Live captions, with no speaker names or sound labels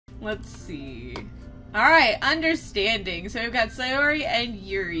Let's see. Alright, understanding. So we've got Sayori and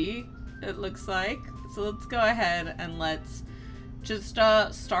Yuri, it looks like. So let's go ahead and let's just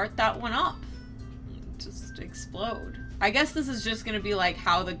start that one up. Just explode. I guess this is just gonna be like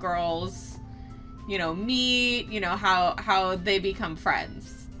how the girls, you know, meet, you know, how they become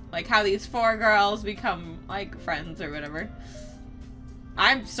friends. Like how these four girls become like friends or whatever.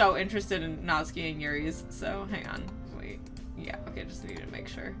 I'm so interested in Natsuki and Yuri's, so hang on. Wait. Yeah, okay, just need to make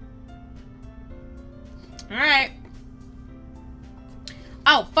sure. Alright.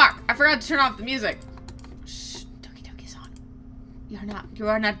 Oh, fuck! I forgot to turn off the music. Shh, Doki Doki's on. You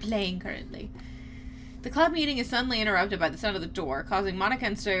are not playing currently. The club meeting is suddenly interrupted by the sound of the door, causing Monika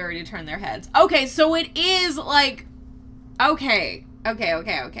and Sayori to turn their heads. Okay, so it is like... Okay.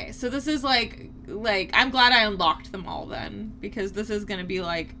 So this is like, I'm glad I unlocked them all then, because this is gonna be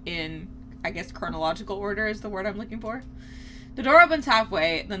like in, I guess, chronological order is the word I'm looking for. The door opens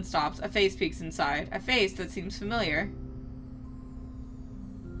halfway, then stops. A face peeks inside. A face that seems familiar.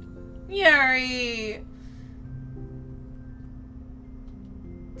 Yuri!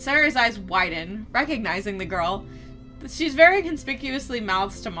 Sayori's eyes widen, recognizing the girl. She's very conspicuously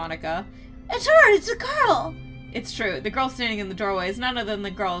mouths to Monika. It's her! It's a girl! It's true. The girl standing in the doorway is none other than the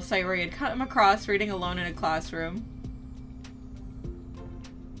girl Sayori had come across reading alone in a classroom.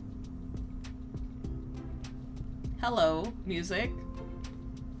 Hello, music.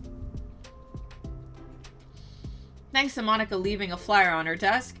 Thanks to Monika leaving a flyer on her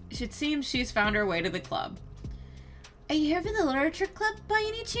desk, it seems she's found her way to the club. Are you here for the literature club by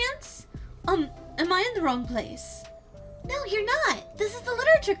any chance? Am I in the wrong place? No, you're not. This is the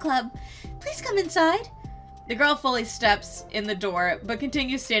literature club. Please come inside. The girl fully steps in the door, but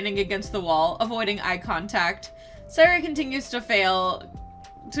continues standing against the wall, avoiding eye contact. Sayori continues to fail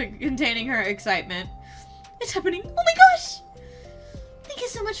to containing her excitement. It's happening. Oh my gosh! Thank you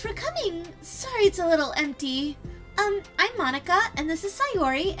so much for coming. Sorry it's a little empty. I'm Monika, and this is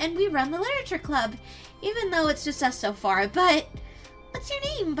Sayori, and we run the literature club. Even though it's just us so far, but... What's your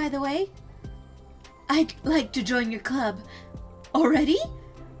name, by the way? I'd like to join your club. Already?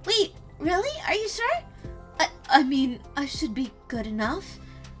 Wait, really? Are you sure? I mean, I should be good enough.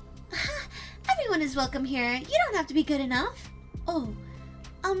 Everyone is welcome here. You don't have to be good enough. Oh,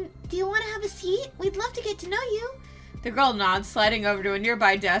 do you want to have a seat? We'd love to get to know you. The girl nods, sliding over to a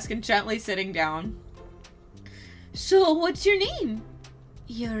nearby desk and gently sitting down. So, what's your name?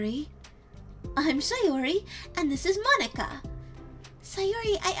 Yuri. I'm Sayori, and this is Monika.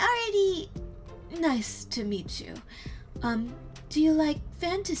 Sayori, I already... Nice to meet you. Do you like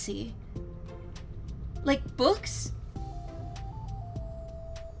fantasy? Like books?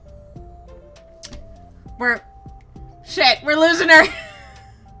 Shit, we're losing her.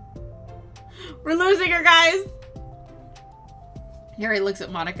 We're losing her, guys. Yuri looks at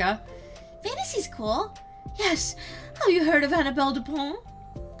Monika. Fantasy's cool. Yes. Have you heard of Annabelle Dupont?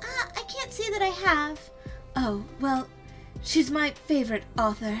 I can't say that I have. Oh, well, she's my favorite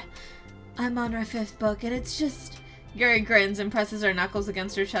author. I'm on her 5th book, and it's just... Yuri grins and presses her knuckles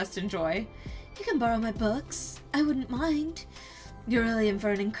against her chest in joy. You can borrow my books. I wouldn't mind. You're really in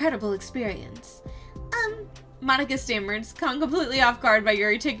for an incredible experience. Monika stammers, caught completely off guard by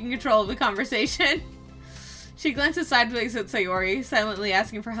Yuri taking control of the conversation. She glances sideways at Sayori, silently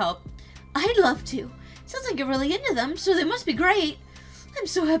asking for help. I'd love to. Sounds like you're really into them, so they must be great. I'm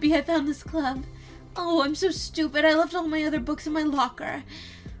so happy I found this club. Oh, I'm so stupid. I left all my other books in my locker.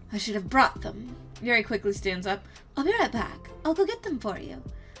 I should have brought them. Yuri quickly stands up. I'll be right back. I'll go get them for you.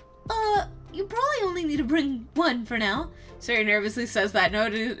 You probably only need to bring one for now. Sayori nervously says that,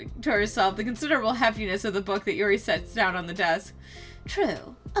 noting to herself the considerable heftiness of the book that Yuri sets down on the desk.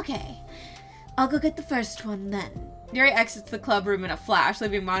 True. Okay. I'll go get the first one then. Yuri exits the club room in a flash,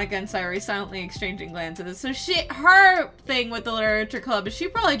 leaving Monika and Sayori silently exchanging glances. So her thing with the literature club is she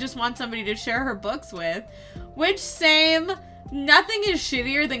probably just wants somebody to share her books with. Which, same. Nothing is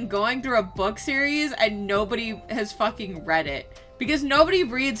shittier than going through a book series and nobody has fucking read it. Because nobody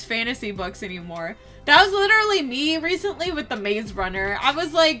reads fantasy books anymore. That was literally me recently with The Maze Runner. I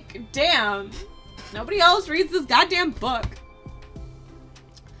was like, damn, nobody else reads this goddamn book.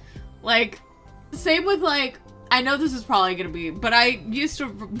 Like, same with like, I know this is probably gonna be, but I used to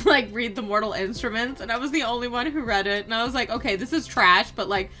like read The Mortal Instruments and I was the only one who read it. And I was like, okay, this is trash, but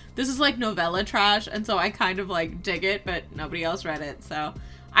like, this is like novella trash. And so I kind of like dig it, but nobody else read it. So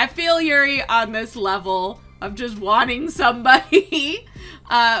I feel Yuri on this level of just wanting somebody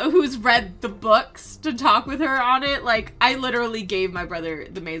who's read the books to talk with her on it. Like, I literally gave my brother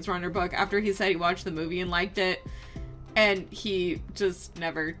the Maze Runner book after he said he watched the movie and liked it. And he just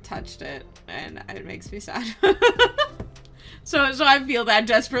never touched it. And it makes me sad. So I feel that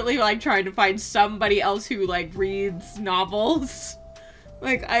desperately, like, trying to find somebody else who, like, reads novels.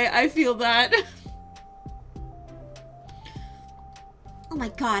 Like, I feel that. Oh my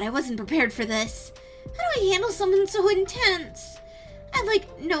god, I wasn't prepared for this. How do I handle something so intense? I have,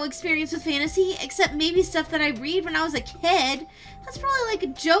 like, no experience with fantasy, except maybe stuff that I read when I was a kid. That's probably, like, a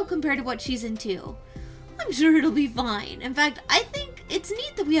joke compared to what she's into. I'm sure it'll be fine. In fact, I think it's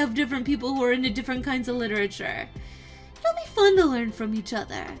neat that we have different people who are into different kinds of literature. It'll be fun to learn from each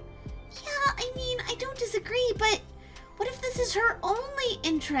other. Yeah, I mean, I don't disagree, but what if this is her only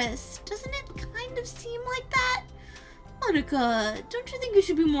interest? Doesn't it kind of seem like that? Monica, don't you think you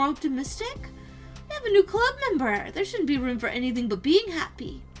should be more optimistic? We have a new club member. There shouldn't be room for anything but being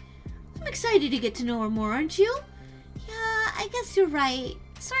happy. I'm excited to get to know her more, aren't you? Yeah, I guess you're right.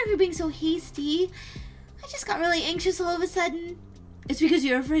 Sorry for being so hasty. I just got really anxious all of a sudden. It's because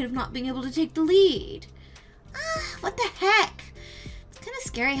you're afraid of not being able to take the lead. Ah, what the heck? It's kind of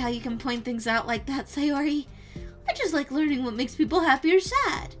scary how you can point things out like that, Sayori. I just like learning what makes people happy or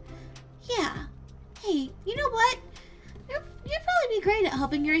sad. Yeah. Hey, you know what? You'd probably be great at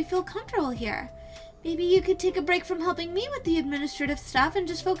helping Yuri feel comfortable here. Maybe you could take a break from helping me with the administrative stuff and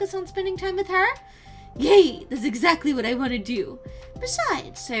just focus on spending time with her? Yay! That's exactly what I want to do.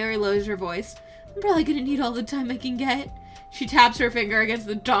 Besides, Sayori lowers her voice, I'm probably going to need all the time I can get. She taps her finger against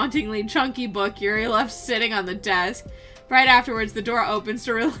the dauntingly chunky book Yuri left sitting on the desk. Right afterwards, the door opens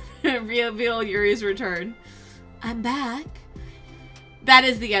to reveal Yuri's return. I'm back. That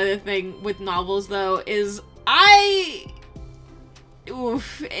is the other thing with novels, though, is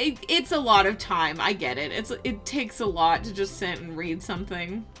it's a lot of time. I get it. It takes a lot to just sit and read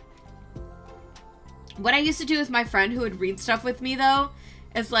something. What I used to do with my friend who would read stuff with me, though,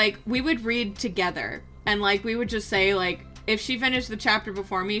 is, like, we would read together. And, like, we would just say, like, if she finished the chapter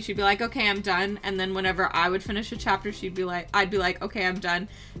before me, she'd be like, okay, I'm done. And then whenever I would finish a chapter, I'd be like, okay, I'm done.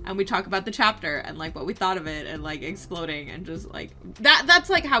 And we'd talk about the chapter and, like, what we thought of it and, like, exploding and just, like, that's,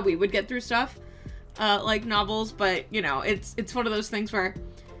 like, how we would get through stuff. Like novels, but, you know, it's one of those things where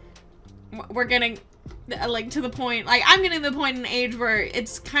we're getting, like, to the point, like, I'm getting to the point in age where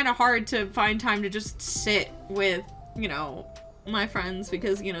it's kind of hard to find time to just sit with, you know, my friends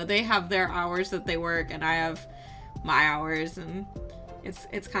because, you know, they have their hours that they work and I have my hours, and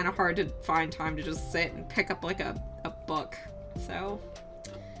it's kind of hard to find time to just sit and pick up, like, a book. So,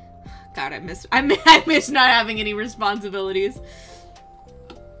 God, I miss not having any responsibilities.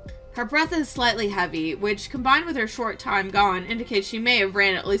 Her breath is slightly heavy, which, combined with her short time gone, indicates she may have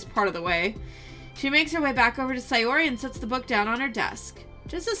ran at least part of the way. She makes her way back over to Sayori and sets the book down on her desk.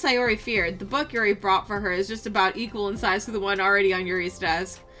 Just as Sayori feared, the book Yuri brought for her is just about equal in size to the one already on Yuri's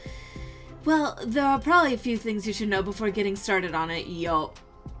desk. Well, there are probably a few things you should know before getting started on it, yo.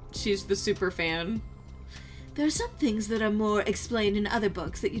 She's the super fan. There are some things that are more explained in other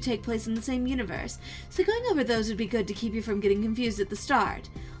books that you take place in the same universe, so going over those would be good to keep you from getting confused at the start.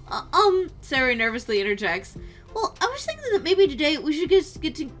 Sayori nervously interjects. Well, I was thinking that maybe today we should just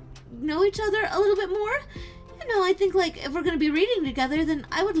get to know each other a little bit more. You know, I think, like, if we're going to be reading together, then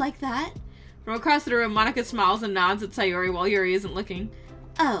I would like that. From across the room, Monica smiles and nods at Sayori while Yuri isn't looking.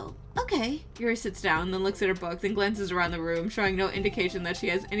 Oh, okay. Yuri sits down, then looks at her book, then glances around the room, showing no indication that she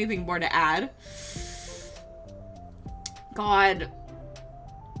has anything more to add. God.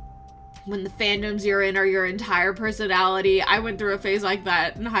 When the fandoms you're in are your entire personality. I went through a phase like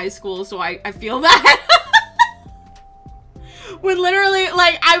that in high school, so I feel that. When literally,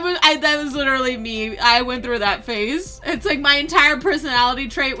 like, that was literally me. I went through that phase. It's like my entire personality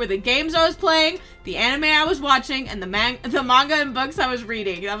trait were the games I was playing, the anime I was watching, and the manga and books I was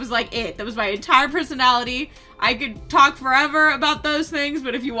reading. That was like it. That was my entire personality. I could talk forever about those things,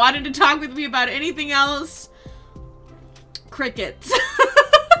 but if you wanted to talk with me about anything else, crickets.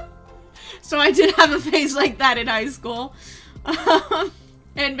 So I did have a phase like that in high school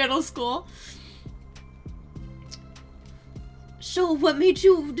and middle school. So what made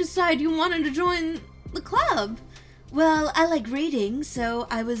you decide you wanted to join the club? Well, I like reading, so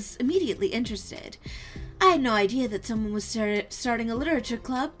I was immediately interested. I had no idea that someone was starting a literature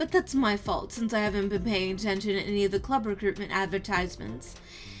club, but that's my fault since I haven't been paying attention to any of the club recruitment advertisements.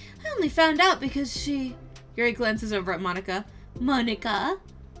 I only found out because Yuri glances over at Monica. Monica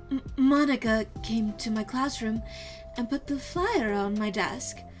came to my classroom and put the flyer on my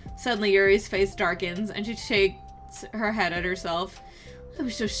desk. Suddenly Yuri's face darkens and she shakes her head at herself. I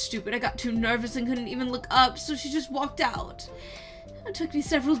was so stupid. I got too nervous and couldn't even look up, so she just walked out. It took me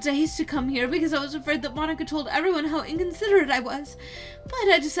several days to come here because I was afraid that Monica told everyone how inconsiderate I was,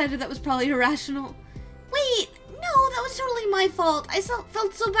 but I decided that was probably irrational. Wait, no, that was totally my fault. I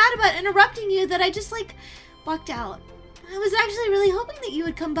felt so bad about interrupting you that I just, like, walked out. I was actually really hoping that you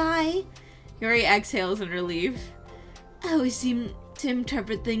would come by. Yuri exhales in relief. I always seem to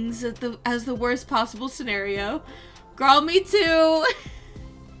interpret things as the worst possible scenario. Girl, me too!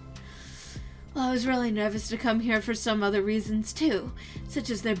 Well, I was really nervous to come here for some other reasons too, such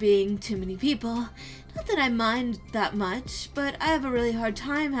as there being too many people. Not that I mind that much, but I have a really hard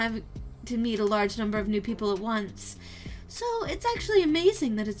time having to meet a large number of new people at once. So it's actually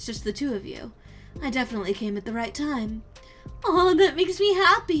amazing that it's just the two of you. I definitely came at the right time. Oh, that makes me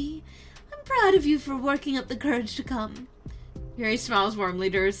happy. I'm proud of you for working up the courage to come. Yuri smiles warmly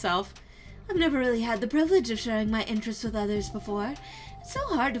to herself. I've never really had the privilege of sharing my interests with others before. It's so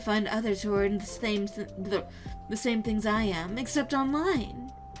hard to find others who are in the same things I am, except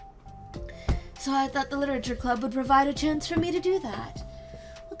online. So I thought the literature club would provide a chance for me to do that.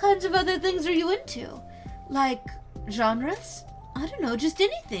 What kinds of other things are you into? Like genres? I don't know, just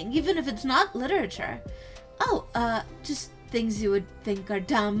anything, even if it's not literature. Oh, just things you would think are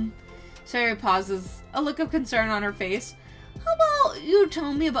dumb. Sayori pauses, a look of concern on her face. How about you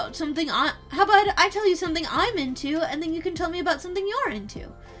tell me about something how about I tell you something I'm into, and then you can tell me about something you're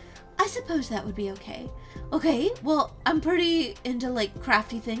into? I suppose that would be okay. Okay, well, I'm pretty into, like,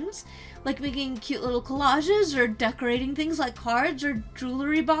 crafty things, like making cute little collages or decorating things like cards or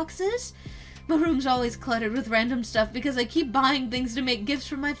jewelry boxes. My room's always cluttered with random stuff because I keep buying things to make gifts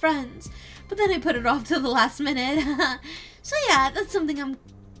for my friends, but then I put it off till the last minute. So yeah, that's something I'm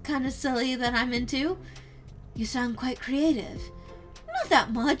kind of silly that I'm into. You sound quite creative. Not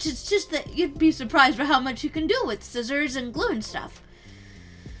that much, it's just that you'd be surprised by how much you can do with scissors and glue and stuff.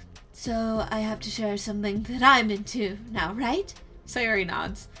 So I have to share something that I'm into now, right? Sayori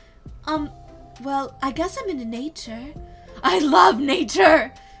nods. Well, I guess I'm into nature. I love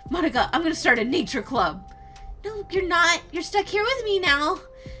nature! Monica, I'm gonna start a nature club. No, you're not. You're stuck here with me now.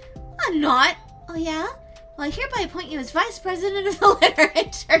 I'm not. Oh, yeah? Well, I hereby appoint you as vice president of the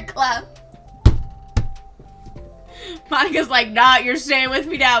literature club. Monica's like, nah, you're staying with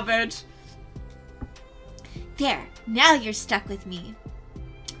me now, bitch. There, now you're stuck with me.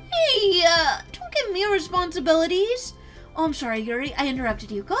 Hey, don't give me responsibilities. Oh, I'm sorry, Yuri, I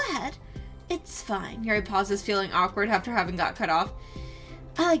interrupted you. Go ahead. It's fine. Yuri pauses, feeling awkward after having got cut off.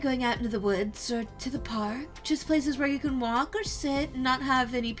 I like going out into the woods or to the park, just places where you can walk or sit and not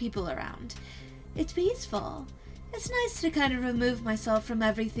have any people around. It's peaceful. It's nice to kind of remove myself from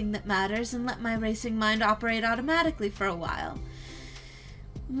everything that matters and let my racing mind operate automatically for a while.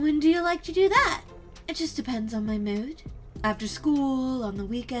 When do you like to do that? It just depends on my mood. After school, on the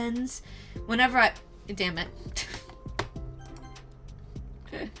weekends, whenever I... Damn it.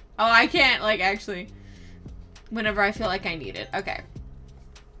 Oh, I can't, like, actually. Whenever I feel like I need it. Okay.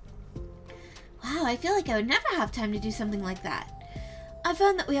 Wow, I feel like I would never have time to do something like that. I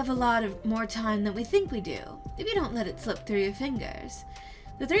found that we have a lot of more time than we think we do, if you don't let it slip through your fingers.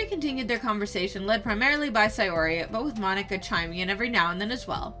 The three continued their conversation, led primarily by Sayori, but with Monica chiming in every now and then as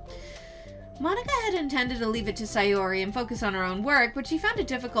well. Monica had intended to leave it to Sayori and focus on her own work, but she found it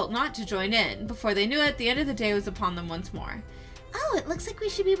difficult not to join in. Before they knew it, the end of the day was upon them once more. Oh, it looks like we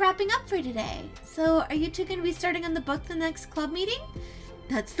should be wrapping up for today. So, are you two going to be starting on the book the next club meeting?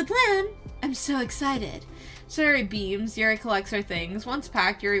 That's the plan. I'm so excited. Sayori beams. Yuri collects her things. Once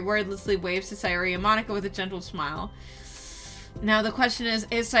packed, Yuri wordlessly waves to Sayori and Monica with a gentle smile. Now the question is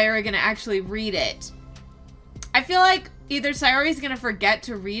Sayori going to actually read it? I feel like either Sayori's going to forget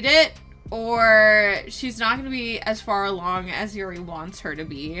to read it, or she's not going to be as far along as Yuri wants her to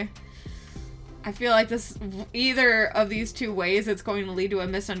be. I feel like either of these two ways, it's going to lead to a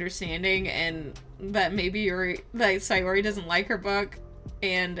misunderstanding, and that maybe Sayori doesn't like her book,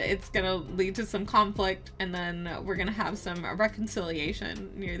 and it's gonna lead to some conflict, and then we're gonna have some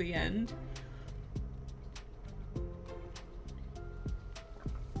reconciliation near the end.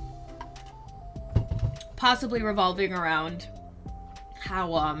 Possibly revolving around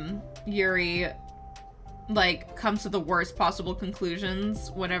how Yuri like comes to the worst possible conclusions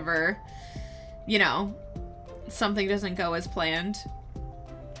whenever, you know, something doesn't go as planned.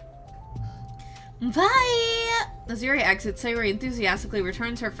 Bye! As Yuri exits, Sayori enthusiastically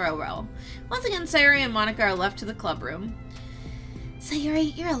returns her farewell. Once again, Sayori and Monica are left to the club room.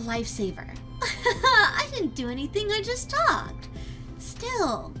 Sayori, you're a lifesaver. I didn't do anything, I just talked.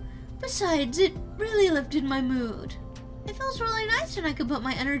 Still. Besides, it really lifted my mood. It feels really nice when I can put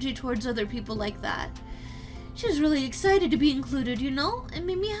my energy towards other people like that. She was really excited to be included, you know? It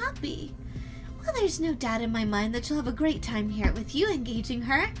made me happy. Well, there's no doubt in my mind that she'll have a great time here with you engaging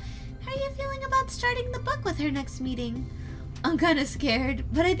her. How are you feeling about starting the book with her next meeting? I'm kind of scared,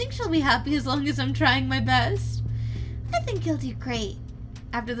 but I think she'll be happy as long as I'm trying my best. I think you'll do great.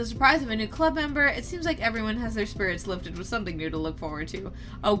 After the surprise of a new club member, it seems like everyone has their spirits lifted with something new to look forward to.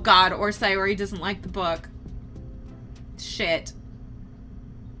 Oh god, or Sayori doesn't like the book. Shit.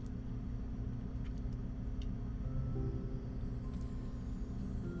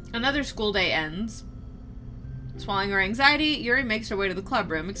 Another school day ends. Swallowing her anxiety, Yuri makes her way to the club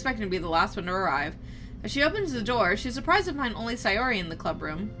room, expecting to be the last one to arrive. As she opens the door, she's surprised to find only Sayori in the club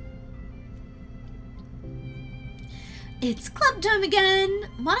room. It's club time again!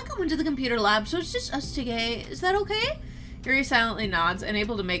 Monica went to the computer lab, so it's just us today. Is that okay? Yuri silently nods,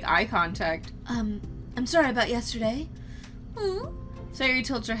 unable to make eye contact. I'm sorry about yesterday. Sayori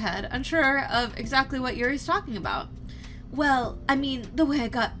tilts her head, unsure of exactly what Yuri's talking about. Well, I mean, the way I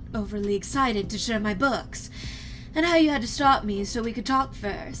got overly excited to share my books, and how you had to stop me so we could talk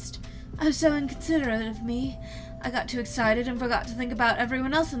first. I was so inconsiderate of me. I got too excited and forgot to think about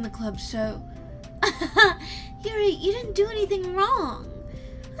everyone else in the club, so... Yuri, you didn't do anything wrong.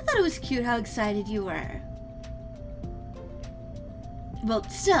 I thought it was cute how excited you were. Well,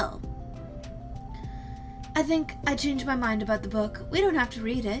 still. I think I changed my mind about the book. We don't have to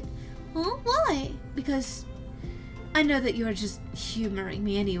read it. Well, why? Because I know that you are just humoring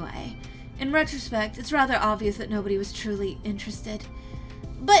me anyway. In retrospect, it's rather obvious that nobody was truly interested.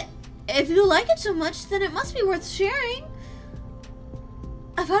 But if you like it so much, then it must be worth sharing.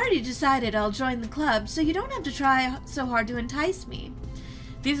 I've already decided I'll join the club, so you don't have to try so hard to entice me.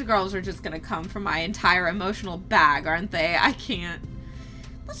 These girls are just gonna come for my entire emotional bag, aren't they? I can't.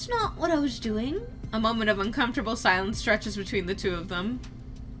 That's not what I was doing. A moment of uncomfortable silence stretches between the two of them.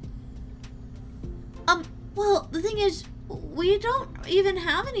 Well, the thing is, we don't even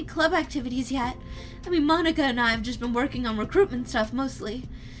have any club activities yet. I mean, Monica and I have just been working on recruitment stuff mostly.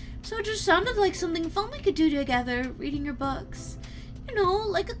 So it just sounded like something fun we could do together, reading your books. You know,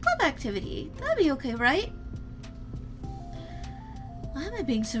 like a club activity. That'd be okay, right? Why am I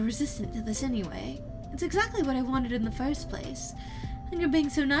being so resistant to this anyway? It's exactly what I wanted in the first place. And you're being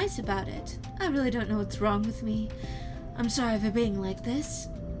so nice about it. I really don't know what's wrong with me. I'm sorry for being like this.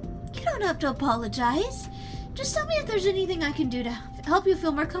 You don't have to apologize. Just tell me if there's anything I can do to help you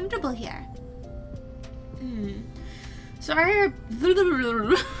feel more comfortable here.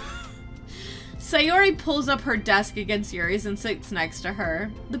 Sayori pulls up her desk against Yuri's and sits next to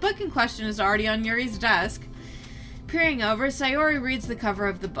her. The book in question is already on Yuri's desk. Peering over, Sayori reads the cover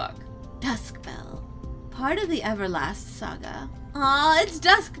of the book. Dusk Bell. Part of the Everlast saga. Aw, it's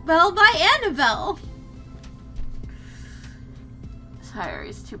Dusk Bell by Annabelle.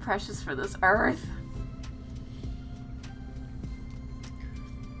 Sayori's too precious for this earth.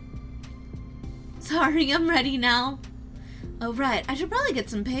 Sorry, I'm ready now. Oh, right. I should probably get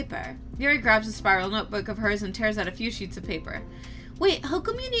some paper. Yuri grabs a spiral notebook of hers and tears out a few sheets of paper. Wait, how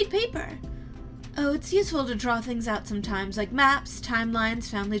come you need paper? Oh, it's useful to draw things out sometimes, like maps, timelines,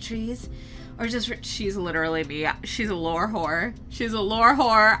 family trees. Or just, she's literally me. She's a lore whore. She's a lore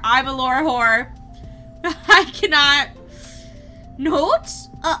whore. I'm a lore whore. I cannot. Notes?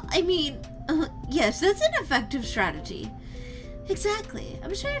 Yes, that's an effective strategy. Exactly.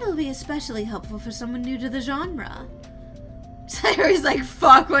 I'm sure it'll be especially helpful for someone new to the genre. Sayori's like,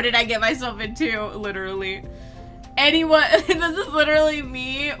 fuck, what did I get myself into? Literally. Anyone, this is literally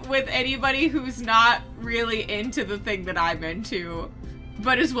me with anybody who's not really into the thing that I'm into,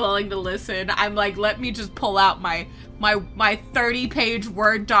 but is willing to listen. I'm like, let me just pull out my 30-page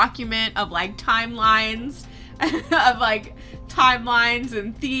Word document of like timelines, of like timelines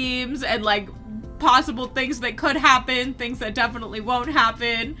and themes and like possible things that could happen, things that definitely won't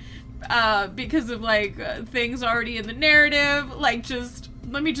happen, because of like things already in the narrative. Like, just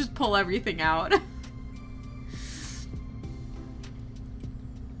let me just pull everything out.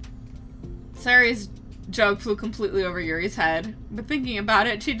 Sayori's joke flew completely over Yuri's head, but thinking about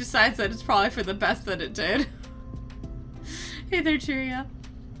it, she decides that it's probably for the best that it did. Hey there, Cheerio.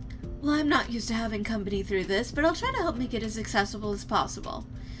 Well, I'm not used to having company through this, but I'll try to help make it as accessible as possible.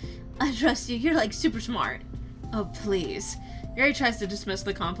 I trust you. You're like super smart. Oh, please. Yuri tries to dismiss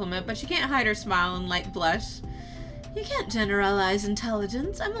the compliment, but she can't hide her smile and light blush. You can't generalize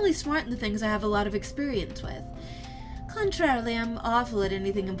intelligence. I'm only smart in the things I have a lot of experience with. Contrarily, I'm awful at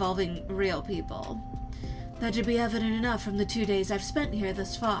anything involving real people. That should be evident enough from the 2 days I've spent here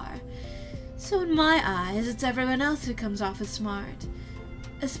thus far. So in my eyes, it's everyone else who comes off as smart.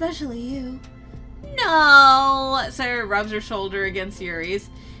 Especially you. No! Sayori rubs her shoulder against Yuri's.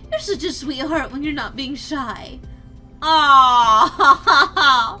 You're such a sweetheart when you're not being shy.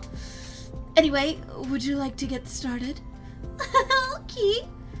 Aww. Anyway, would you like to get started? Okay.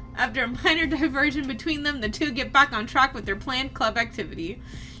 After a minor diversion between them, the two get back on track with their planned club activity.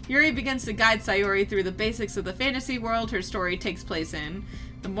 Yuri begins to guide Sayori through the basics of the fantasy world her story takes place in.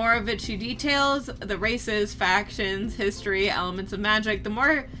 The more of it she details, the races, factions, history, elements of magic, the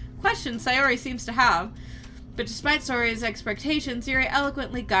more questions Sayori seems to have. But despite Sayori's expectations, Yuri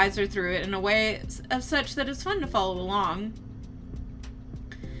eloquently guides her through it in a way of such that it's fun to follow along.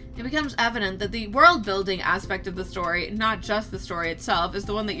 It becomes evident that the world-building aspect of the story, not just the story itself, is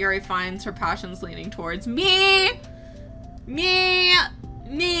the one that Yuri finds her passions leaning towards. Me!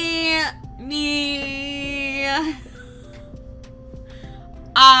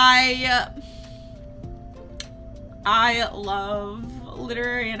 I love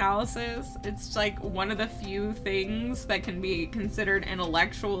literary analysis. It's like one of the few things that can be considered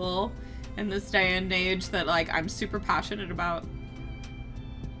intellectual in this day and age that like I'm super passionate about.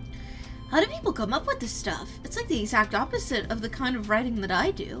 How do people come up with this stuff? It's like the exact opposite of the kind of writing that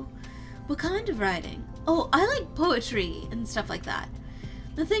I do. What kind of writing? Oh, I like poetry and stuff like that.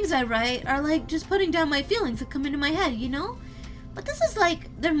 The things I write are like just putting down my feelings that come into my head, you know? But this is like,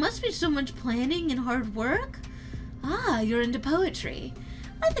 there must be so much planning and hard work. Ah, you're into poetry.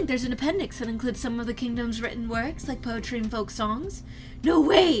 I think there's an appendix that includes some of the kingdom's written works, like poetry and folk songs. No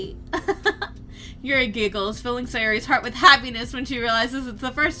way! Yuri giggles, filling Sayori's heart with happiness when she realizes it's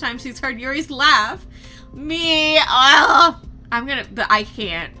the first time she's heard Yuri's laugh. I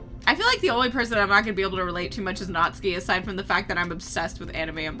can't. I feel like the only person I'm not going to be able to relate too much is Natsuki, aside from the fact that I'm obsessed with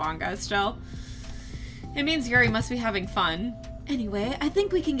anime and manga still. It means Yuri must be having fun. Anyway, I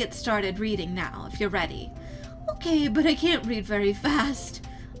think we can get started reading now, if you're ready. Okay, but I can't read very fast.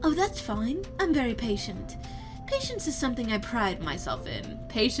 Oh, that's fine. I'm very patient. Patience is something I pride myself in.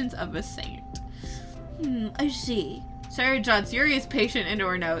 Patience of a saint. I see. Sayori jots Yuri is patient into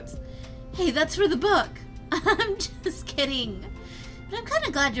her notes. Hey, that's for the book. I'm just kidding. But I'm kind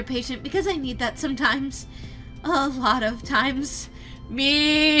of glad you're patient because I need that sometimes. A lot of times.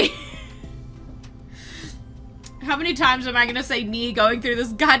 Me. How many times am I going to say me going through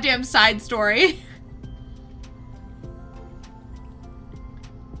this goddamn side story?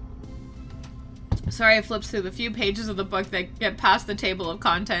 Sorry, I flipped through the few pages of the book that get past the table of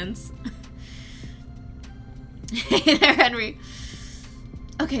contents. Hey there, Henry.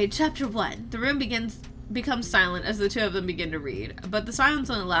 Okay, chapter 1. The room becomes silent as the two of them begin to read, but the silence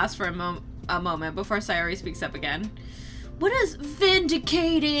only lasts for a moment before Sayori speaks up again. What is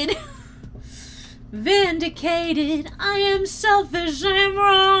vindicated? Vindicated. I am selfish. I am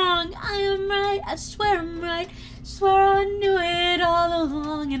wrong. I am right. I swear I'm right. Swear I knew it all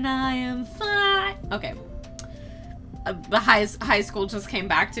along, and I am fine. Okay. The high school just came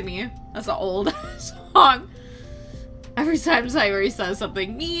back to me. That's an old song. Every time Sayori says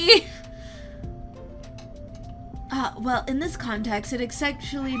something, me. Well, in this context, it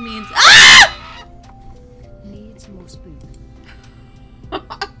essentially means. Ah! Needs more spoon.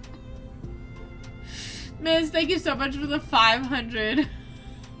 Miss, thank you so much for the 500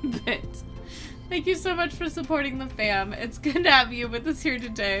 bits. Thank you so much for supporting the fam. It's good to have you with us here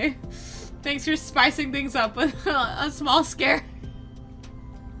today. Thanks for spicing things up with a small scare.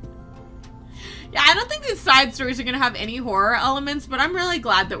 Yeah, I don't think these side stories are going to have any horror elements, but I'm really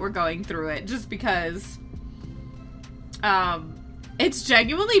glad that we're going through it just because it's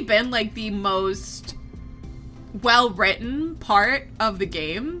genuinely been like the most well-written part of the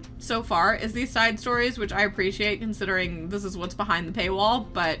game so far is these side stories, which I appreciate considering this is what's behind the paywall,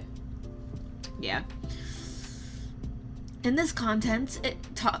 but yeah. In this context, it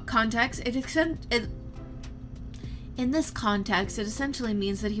essentially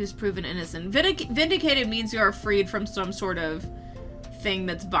means that he was proven innocent. Vindicated means you are freed from some sort of thing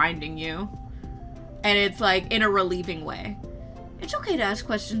that's binding you. And it's like in a relieving way. It's okay to ask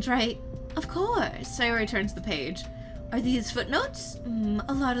questions, right? Of course. Sayori turns the page. Are these footnotes?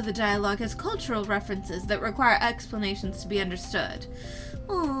 A lot of the dialogue has cultural references that require explanations to be understood.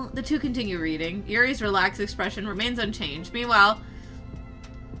 Oh, the two continue reading. Yuri's relaxed expression remains unchanged. Meanwhile,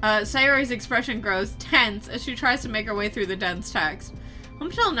 Sayori's expression grows tense as she tries to make her way through the dense text.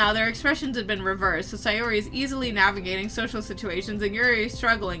 Until now, their expressions had been reversed, so Sayori is easily navigating social situations and Yuri is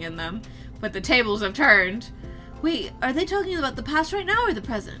struggling in them. But the tables have turned. Wait, are they talking about the past right now or the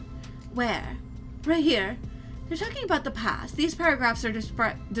present? Where? Right here. They're talking about the past. These paragraphs are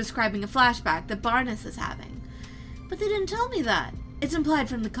describing a flashback that Barnes is having. But they didn't tell me that. It's implied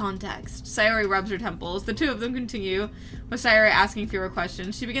from the context. Sayori rubs her temples. The two of them continue, with Sayori asking fewer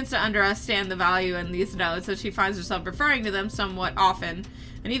questions. She begins to understand the value in these notes as she finds herself referring to them somewhat often,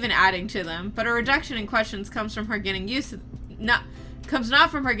 and even adding to them. But her reduction in questions comes from her getting used to not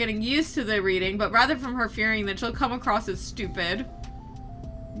from her getting used to the reading, but rather from her fearing that she'll come across as stupid.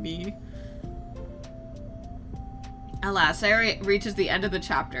 Me. Alas, Sayori reaches the end of the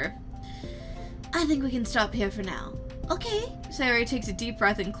chapter. I think we can stop here for now. Okay. Sayori takes a deep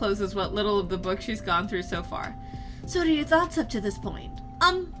breath and closes what little of the book she's gone through so far. So what are your thoughts up to this point?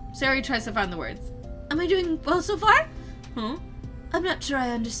 Sayori tries to find the words. Am I doing well so far? Huh? I'm not sure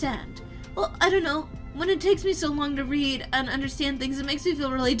I understand. Well, I don't know. When it takes me so long to read and understand things, it makes me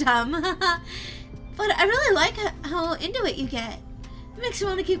feel really dumb. But I really like how into it you get. It makes me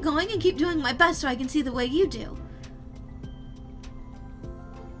want to keep going and keep doing my best so I can see the way you do.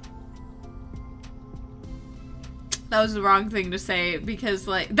 That was the wrong thing to say, because,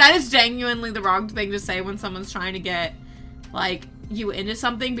 like, that is genuinely the wrong thing to say when someone's trying to get, like, you into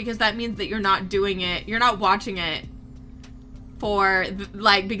something, because that means that you're not doing it, you're not watching it for,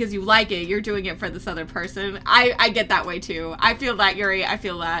 like, because you like it, you're doing it for this other person. I get that way, too. I feel that, Yuri, I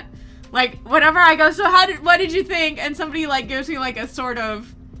feel that. Like, whenever I go, so what did you think? And somebody, like, gives me, like, a sort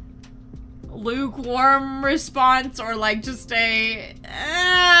of lukewarm response, or like just a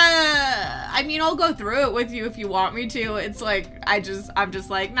I mean, I'll go through it with you if you want me to. It's like I'm just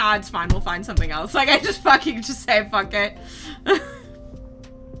like, nah, it's fine, we'll find something else. Like, I just fucking just say fuck it.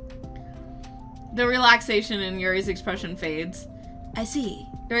 The relaxation in Yuri's expression fades. I see.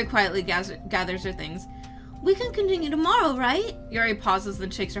 Yuri quietly gathers her things. We can continue tomorrow, right? Yuri pauses, then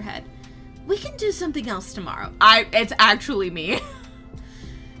shakes her head. We can do something else tomorrow. It's actually me.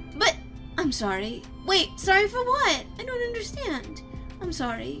 But I'm sorry. Wait, sorry for what? I don't understand. I'm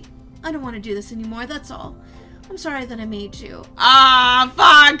sorry. I don't want to do this anymore, that's all. I'm sorry that I made you. Ah,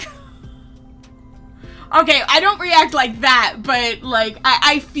 fuck! Okay, I don't react like that, but, like,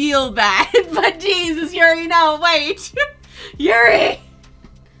 I feel that. But Jesus, Yuri, no, wait. Yuri!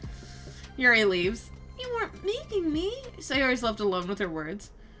 Yuri leaves. You weren't making me. Sayori's left alone with her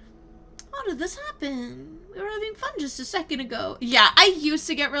words. How did this happen? We were having fun just a second ago. Yeah, I used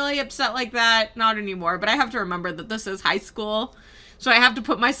to get really upset like that. Not anymore, but I have to remember that this is high school. So I have to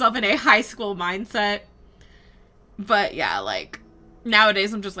put myself in a high school mindset. But yeah, like,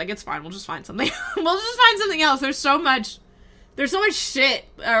 nowadays I'm just like, it's fine, we'll just find something. We'll just find something else. There's so much shit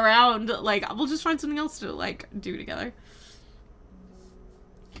around. Like, we'll just find something else to, like, do together.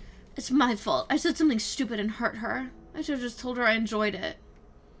 It's my fault. I said something stupid and hurt her. I should have just told her I enjoyed it.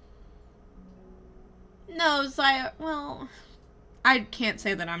 No, Saya, well, I can't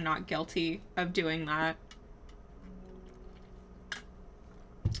say that I'm not guilty of doing that.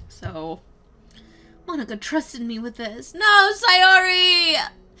 So, Monica trusted me with this. no, Sayori!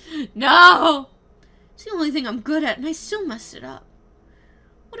 No! It's the only thing I'm good at, and I still messed it up.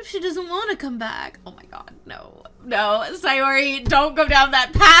 What if she doesn't want to come back? Oh my god, no. No, Sayori, don't go down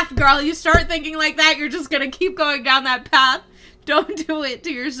that path, girl. You start thinking like that, you're just gonna keep going down that path. Don't do it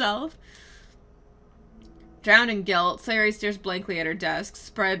to yourself. Drowned in guilt, Sayori stares blankly at her desk,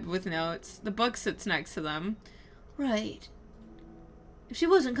 spread with notes. The book sits next to them. Right. If she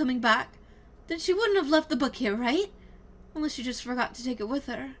wasn't coming back, then she wouldn't have left the book here, right? Unless she just forgot to take it with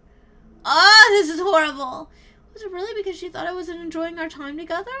her. Ah, this is horrible. Was it really because she thought I wasn't enjoying our time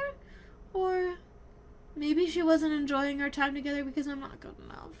together? Or maybe she wasn't enjoying our time together because I'm not good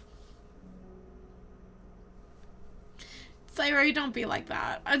enough. Sayori, don't be like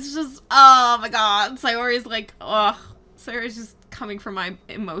that. It's just, oh my god. Sayori's like, ugh. Sayori's just coming from my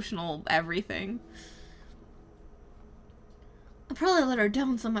emotional everything. I probably let her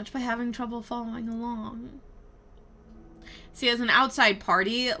down so much by having trouble following along. See, as an outside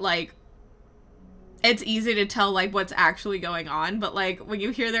party, like, it's easy to tell, like, what's actually going on, but, like, when you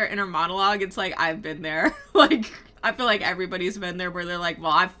hear their inner monologue, it's like, I've been there. Like, I feel like everybody's been there where they're like,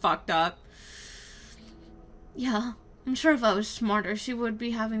 well, I fucked up. Yeah, I'm sure if I was smarter, she would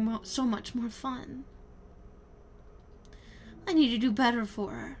be having so much more fun. I need to do better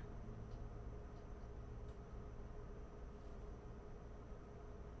for her.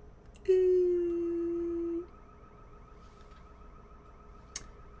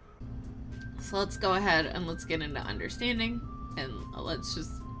 So let's go ahead and let's get into understanding, and let's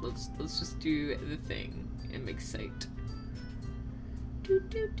just do the thing and make sight.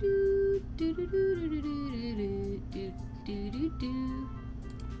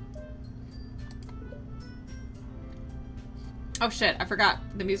 Oh shit, I forgot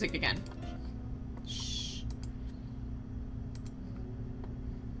the music again. Shh.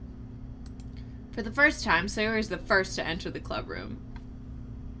 For the first time, Sayori is the first to enter the club room.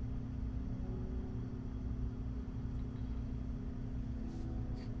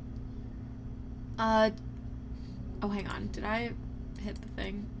 Oh, hang on. Did I hit the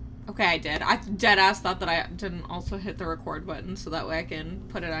thing? Okay, I did. I deadass thought that I didn't also hit the record button so that way I can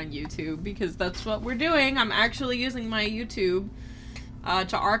put it on YouTube, because that's what we're doing. I'm actually using my YouTube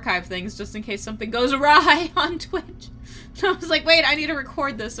to archive things just in case something goes awry on Twitch. So I was like, wait, I need to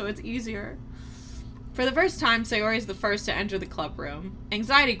record this so it's easier. For the first time, Sayori is the first to enter the club room.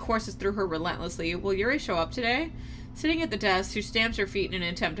 Anxiety courses through her relentlessly. Will Yuri show up today? Sitting at the desk, she stamps her feet in an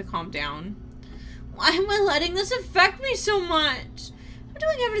attempt to calm down. Why am I letting this affect me so much? I'm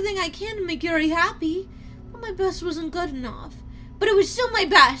doing everything I can to make Yuri happy, but my best wasn't good enough. But it was still my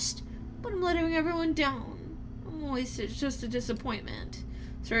best. But I'm letting everyone down. It's just a disappointment.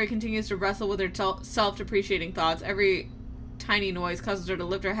 Sayori continues to wrestle with her self-depreciating thoughts. Every tiny noise causes her to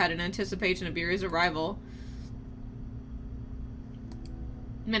lift her head in anticipation of Yuri's arrival.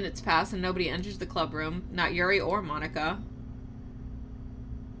 Minutes pass and nobody enters the club room. Not Yuri or Monika.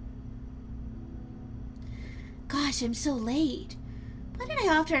 Gosh, I'm so late. Why did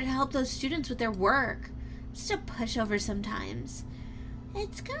I offer to help those students with their work? Just a pushover sometimes.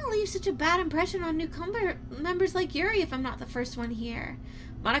 It's gonna leave such a bad impression on newcomer members like Yuri if I'm not the first one here.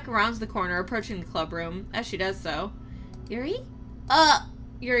 Monika rounds the corner, approaching the club room. As she does so, Yuri?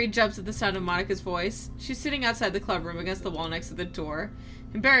 Yuri jumps at the sound of Monika's voice. She's sitting outside the club room against the wall next to the door.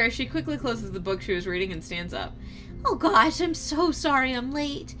 Embarrassed, she quickly closes the book she was reading and stands up. Oh gosh, I'm so sorry I'm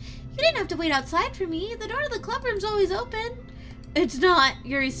late. You didn't have to wait outside for me. The door to the club room's always open. It's not,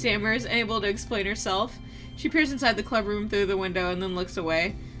 Yuri stammers, unable to explain herself. She peers inside the club room through the window and then looks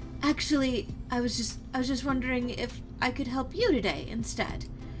away. Actually, I was just wondering if I could help you today instead.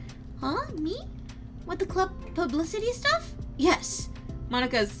 Huh? Me? With the club publicity stuff? Yes.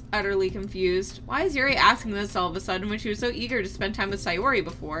 Monika's utterly confused. Why is Yuri asking this all of a sudden when she was so eager to spend time with Sayori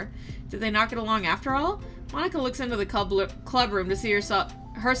before? Did they not get along after all? Monika looks into the club room to see herself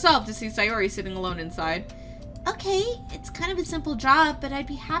to see Sayori sitting alone inside. Okay, it's kind of a simple job, but I'd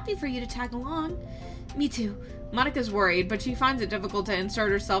be happy for you to tag along. Me too. Monika's worried, but she finds it difficult to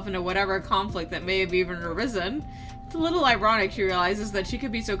insert herself into whatever conflict that may have even arisen. It's a little ironic she realizes that she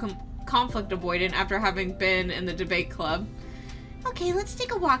could be so conflict avoidant after having been in the debate club. Okay, let's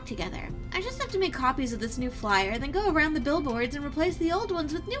take a walk together. I just have to make copies of this new flyer, then go around the billboards and replace the old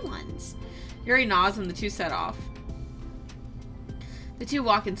ones with new ones. Yuri nods and the two set off. The two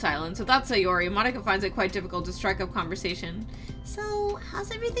walk in silence. Without Sayori, Monika finds it quite difficult to strike up conversation. So,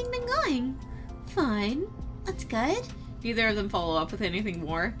 how's everything been going? Fine. That's good. Neither of them follow up with anything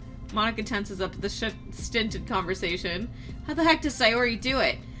more. Monika tenses up at the stinted conversation. How the heck does Sayori do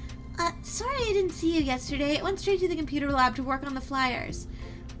it? Sorry I didn't see you yesterday. I went straight to the computer lab to work on the flyers.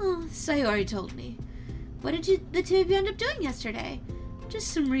 Oh, Sayori told me. What did the two of you end up doing yesterday? Just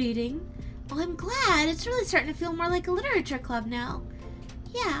some reading. Well, I'm glad. It's really starting to feel more like a literature club now.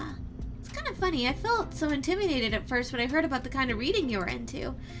 Yeah. It's kind of funny. I felt so intimidated at first when I heard about the kind of reading you were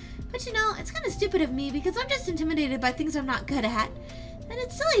into. But you know, it's kind of stupid of me because I'm just intimidated by things I'm not good at. And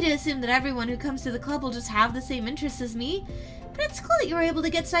it's silly to assume that everyone who comes to the club will just have the same interests as me. But it's cool that you were able to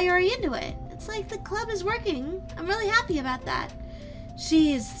get Sayori into it. It's like the club is working. I'm really happy about that.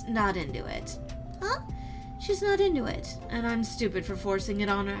 She's not into it. Huh? She's not into it, and I'm stupid for forcing it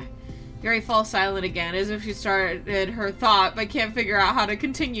on her. Yuri falls silent again, as if she started her thought, but can't figure out how to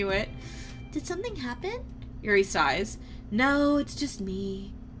continue it. Did something happen? Yuri sighs. No, it's just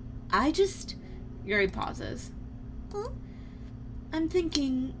me. Yuri pauses. Huh? I'm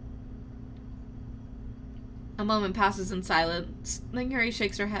thinking... A moment passes in silence, then Yuri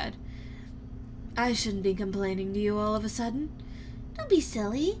shakes her head. I shouldn't be complaining to you all of a sudden. Don't be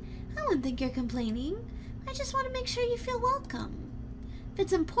silly. I wouldn't think you're complaining. I just want to make sure you feel welcome. If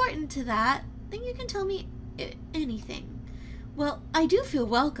it's important to that, then you can tell me anything. Well, I do feel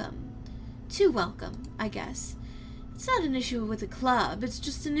welcome. Too welcome, I guess. It's not an issue with the club, it's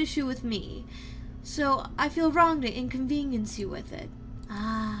just an issue with me. So I feel wrong to inconvenience you with it.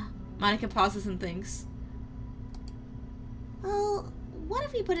 Ah. Monika pauses and thinks. Well, what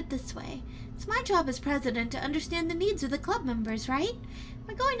if we put it this way? It's my job as president to understand the needs of the club members, right?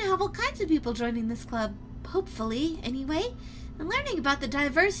 We're going to have all kinds of people joining this club, hopefully, anyway. And learning about the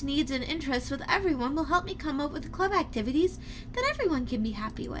diverse needs and interests with everyone will help me come up with club activities that everyone can be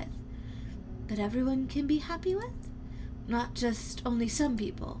happy with. That everyone can be happy with? Not just only some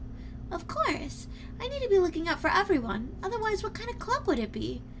people. Of course. I need to be looking out for everyone. Otherwise, what kind of club would it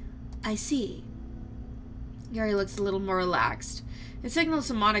be? I see. Yuri looks a little more relaxed. It signals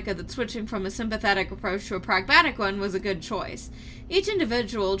to Monika that switching from a sympathetic approach to a pragmatic one was a good choice. Each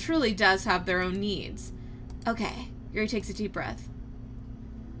individual truly does have their own needs. Okay, Yuri takes a deep breath.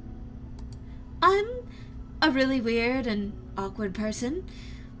 I'm a really weird and awkward person.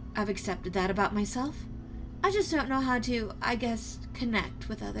 I've accepted that about myself. I just don't know how to, I guess, connect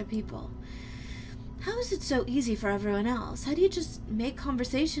with other people. How is it so easy for everyone else? How do you just make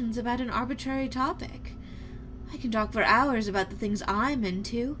conversations about an arbitrary topic? I can talk for hours about the things I'm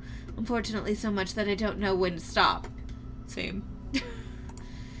into. Unfortunately, so much that I don't know when to stop. Same.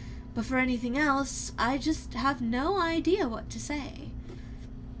 But for anything else, I just have no idea what to say.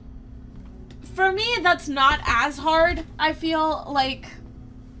 For me, that's not as hard. I feel like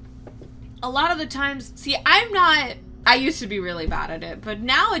a lot of the times, see, I used to be really bad at it, but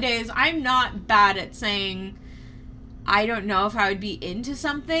nowadays I'm not bad at saying I don't know if I would be into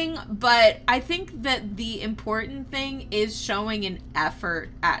something, but I think that the important thing is showing an effort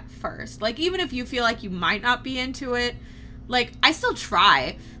at first. Like, even if you feel like you might not be into it, like, I still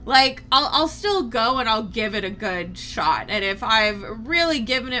try. Like, I'll still go and I'll give it a good shot. And if I've really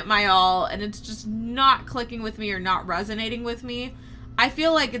given it my all and it's just not clicking with me or not resonating with me, I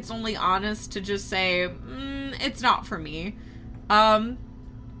feel like it's only honest to just say, it's not for me. And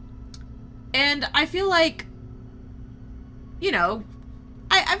I feel like, you know,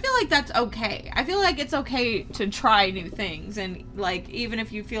 I feel like that's okay. I feel like it's okay to try new things. And, like, even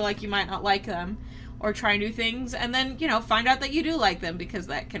if you feel like you might not like them, or try new things, and then, you know, find out that you do like them, because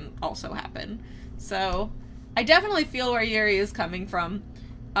that can also happen. So, I definitely feel where Yuri is coming from.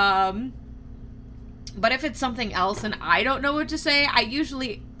 But if it's something else and I don't know what to say, I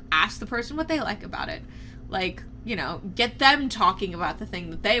usually ask the person what they like about it. Like, you know, get them talking about the thing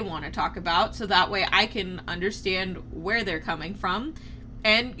that they want to talk about, so that way I can understand where they're coming from,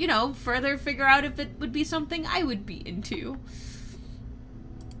 and, you know, further figure out if it would be something I would be into.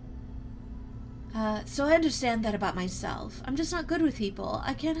 So I understand that about myself. I'm just not good with people.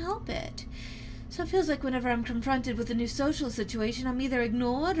 I can't help it. So it feels like whenever I'm confronted with a new social situation, I'm either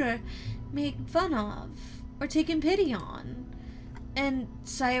ignored or made fun of, or taken pity on. And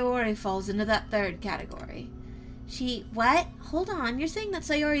Sayori falls into that third category. What? Hold on, you're saying that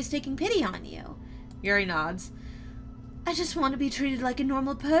Sayori's taking pity on you? Yuri nods. I just want to be treated like a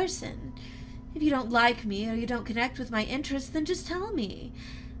normal person. If you don't like me or you don't connect with my interests, then just tell me.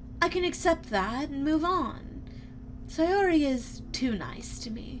 I can accept that and move on. Sayori is too nice to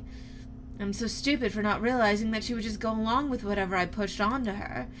me. I'm so stupid for not realizing that she would just go along with whatever I pushed onto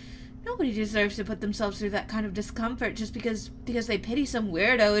her. Nobody deserves to put themselves through that kind of discomfort just because they pity some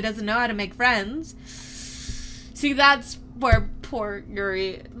weirdo who doesn't know how to make friends. See, that's where poor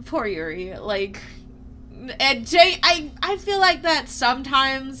Yuri, like, and Jay, I feel like that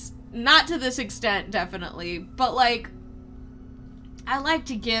sometimes, not to this extent, definitely, but, like, I like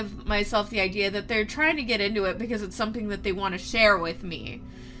to give myself the idea that they're trying to get into it because it's something that they want to share with me.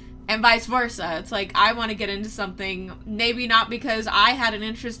 And vice versa. It's like, I want to get into something, maybe not because I had an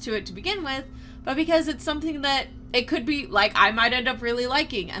interest to it to begin with, but because it's something that it could be, like, I might end up really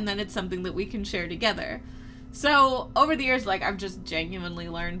liking, and then it's something that we can share together. So, over the years, like, I've just genuinely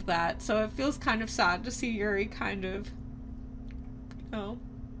learned that. So it feels kind of sad to see Yuri kind of, you know,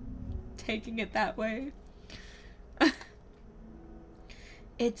 taking it that way.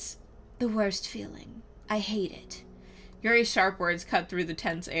 It's the worst feeling. I hate it. Yuri's sharp words cut through the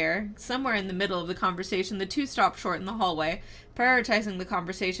tense air. Somewhere in the middle of the conversation, the two stop short in the hallway, prioritizing the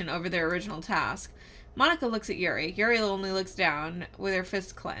conversation over their original task. Monica looks at Yuri. Yuri only looks down, with her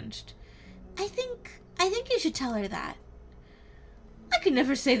fists clenched. I think you should tell her that. I could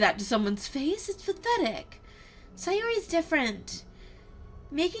never say that to someone's face. It's pathetic. Sayori's different.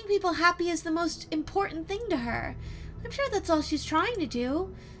 Making people happy is the most important thing to her. I'm sure that's all she's trying to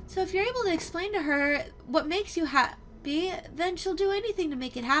do. So if you're able to explain to her what makes you happy, then she'll do anything to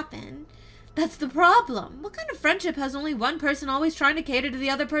make it happen. That's the problem. What kind of friendship has only one person always trying to cater to the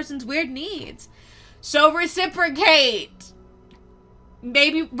other person's weird needs? So reciprocate.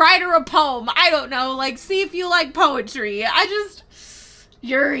 Maybe write her a poem. I don't know. Like, see if you like poetry.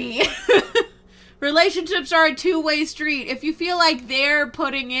 Yuri. Relationships are a two-way street. If you feel like they're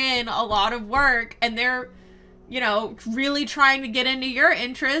putting in a lot of work and they're, you know, really trying to get into your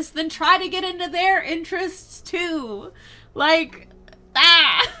interests, then try to get into their interests too. Like,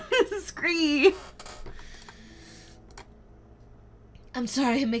 scream. I'm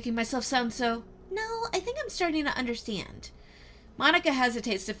sorry I'm making myself sound so... No, I think I'm starting to understand. Monica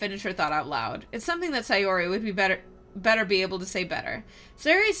hesitates to finish her thought out loud. It's something that Sayori would be better be able to say better.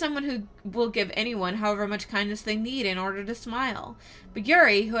 Sayori is someone who will give anyone however much kindness they need in order to smile. But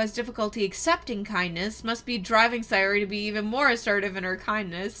Yuri, who has difficulty accepting kindness, must be driving Sayori to be even more assertive in her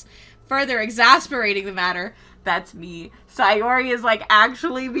kindness, further exasperating the matter. That's me. Sayori is, like,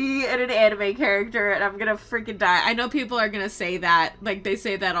 actually me in an anime character, and I'm gonna freaking die. I know people are gonna say that, like, they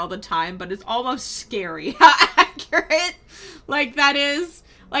say that all the time, but it's almost scary how accurate, like, that is.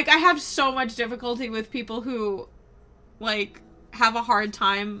 Like, I have so much difficulty with people who, like, have a hard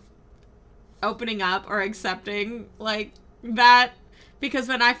time opening up or accepting, like, that Because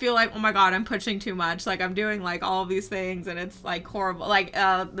then I feel like, oh my god, I'm pushing too much. Like, I'm doing, like, all of these things, and it's, like, horrible. Like,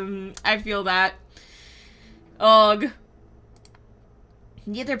 I feel that. Ugh.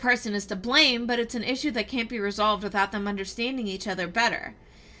 Neither person is to blame, but it's an issue that can't be resolved without them understanding each other better.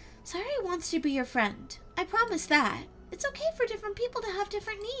 Sayori wants to be your friend. I promise that. It's okay for different people to have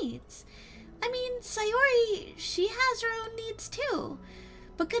different needs. I mean, Sayori, she has her own needs too.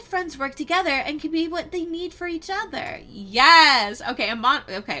 But good friends work together and can be what they need for each other. Yes! Okay, and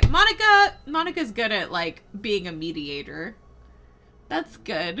Monica's good at, like, being a mediator. That's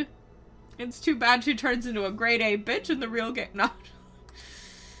good. It's too bad she turns into a grade A bitch in the real game. No.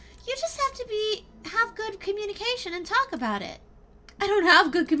 You just have to have good communication and talk about it. I don't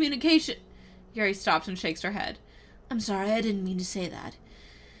have good communication. Yuri stops and shakes her head. I'm sorry, I didn't mean to say that.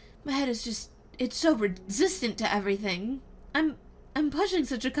 My head is just, it's so resistant to everything. I'm pushing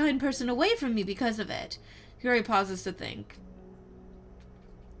such a kind person away from me because of it. Yuri pauses to think.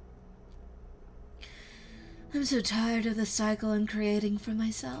 I'm so tired of the cycle I'm creating for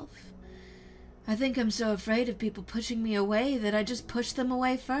myself. I think I'm so afraid of people pushing me away that I just push them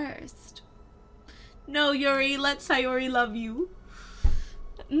away first. No, Yuri, let Sayori love you.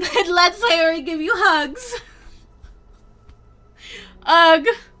 Let Sayori give you hugs. Ugh.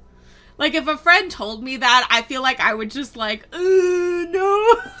 Like, if a friend told me that, I feel like I would just, like, no.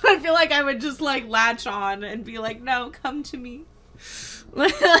 I feel like I would just, like, latch on and be like, no, come to me.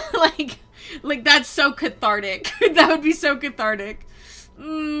 like, that's so cathartic. That would be so cathartic.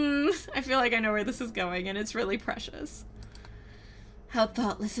 I feel like I know where this is going, and it's really precious. How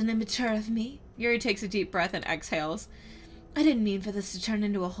thoughtless and immature of me. Yuri takes a deep breath and exhales. I didn't mean for this to turn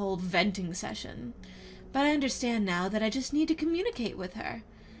into a whole venting session, but I understand now that I just need to communicate with her.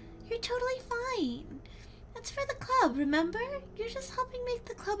 You're totally fine. That's for the club, remember? You're just helping make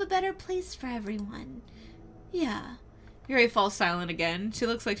the club a better place for everyone. Yeah. Yuri falls silent again. She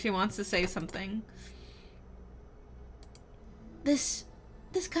looks like she wants to say something. This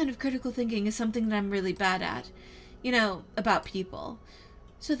kind of critical thinking is something that I'm really bad at. You know, about people.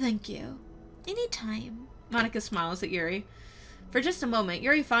 So thank you. Anytime. Monica smiles at Yuri. For just a moment,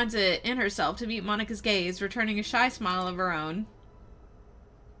 Yuri finds it in herself to meet Monica's gaze, returning a shy smile of her own.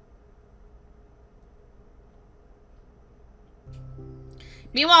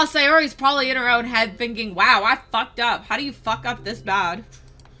 Meanwhile, Sayori's probably in her own head thinking, wow, I fucked up. How do you fuck up this bad?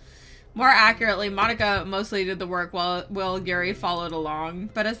 More accurately, Monica mostly did the work while Yuri followed along.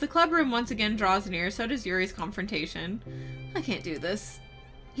 But as the club room once again draws near, so does Yuri's confrontation. I can't do this.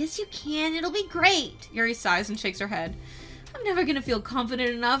 Yes, you can. It'll be great. Yuri sighs and shakes her head. I'm never gonna feel confident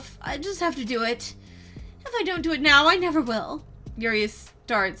enough. I just have to do it. If I don't do it now, I never will. Yuri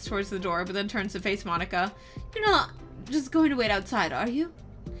starts towards the door, but then turns to face Monica. You're not just going to wait outside, are you?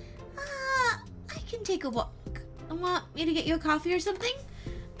 I can take a walk. Want me to get you a coffee or something?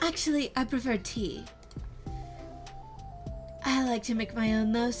 Actually, I prefer tea. I like to make my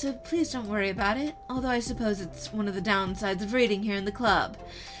own though, so please don't worry about it. Although I suppose it's one of the downsides of reading here in the club.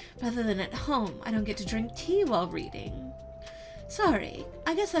 Rather than at home, I don't get to drink tea while reading. Sorry,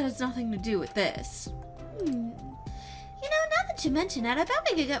 I guess that has nothing to do with this. You know, now that you mention it, I bet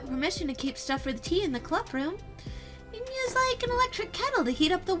we could get permission to keep stuff for the tea in the club room. You can use like an electric kettle to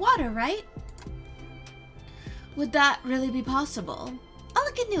heat up the water, right? Would that really be possible? I'll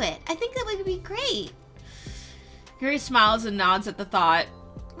look into it. I think that would be great. Yuri smiles and nods at the thought.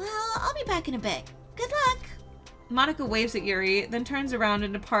 Well, I'll be back in a bit. Good luck. Monica waves at Yuri, then turns around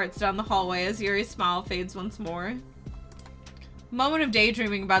and departs down the hallway as Yuri's smile fades once more. A moment of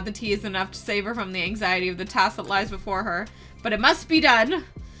daydreaming about the tea is enough to save her from the anxiety of the task that lies before her, but it must be done.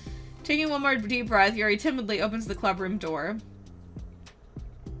 Taking one more deep breath, Yuri timidly opens the clubroom door.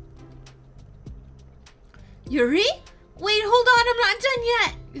 Yuri? Wait, hold on, I'm not done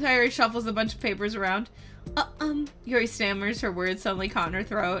yet! Yuri shuffles a bunch of papers around. Yuri stammers, her words suddenly caught in her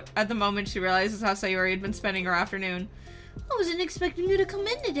throat. At the moment, she realizes how Sayori had been spending her afternoon. I wasn't expecting you to come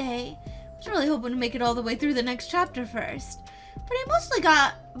in today. I was really hoping to make it all the way through the next chapter first. But I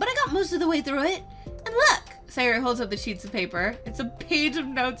got most of the way through it. And look! Sayori holds up the sheets of paper. It's a page of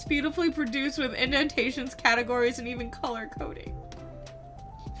notes beautifully produced with indentations, categories, and even color coding.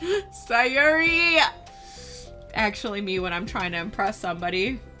 Sayori! Actually me when I'm trying to impress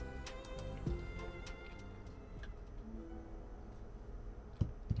somebody.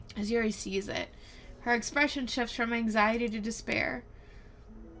 As Yuri sees it, her expression shifts from anxiety to despair.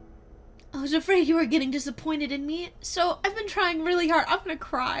 I was afraid you were getting disappointed in me, so I've been trying really hard. I'm gonna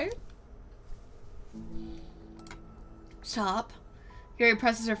cry. Stop. Yuri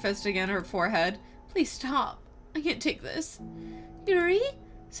presses her fist against her forehead. Please stop. I can't take this. Yuri?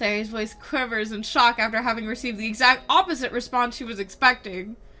 Sayori's voice quivers in shock after having received the exact opposite response she was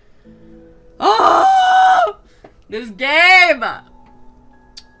expecting. Oh! This game!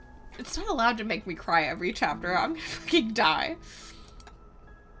 It's not allowed to make me cry every chapter. I'm gonna fucking die.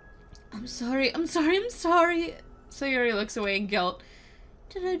 I'm sorry. Sayori looks away in guilt.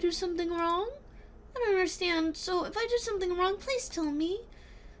 Did I do something wrong? I don't understand. So if I did something wrong, please tell me.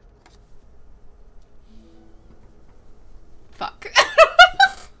 Fuck.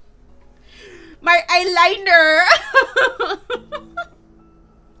 My eyeliner!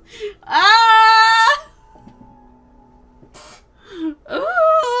 Ah!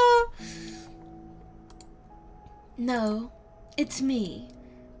 Ooh. No, it's me.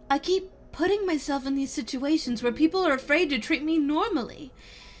 I keep putting myself in these situations where people are afraid to treat me normally.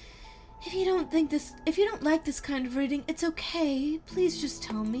 If you don't like this kind of reading, it's okay. Please just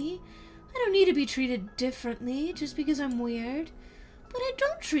tell me. I don't need to be treated differently just because I'm weird. But I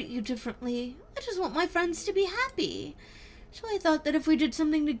don't treat you differently. I just want my friends to be happy. So I thought that if we did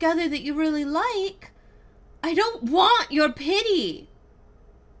something together that you really like... I don't want your pity!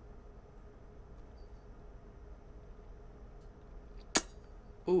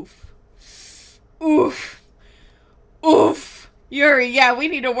 Oof. Oof. Oof. Yuri, yeah, we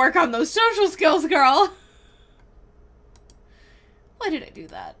need to work on those social skills, girl. Why did I do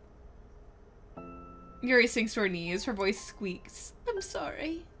that? Yuri sinks to her knees. Her voice squeaks. I'm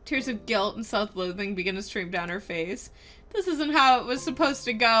sorry. Tears of guilt and self-loathing begin to stream down her face. This isn't how it was supposed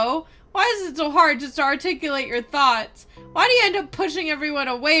to go. Why is it so hard just to articulate your thoughts? Why do you end up pushing everyone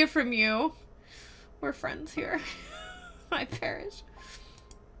away from you? We're friends here. I perish.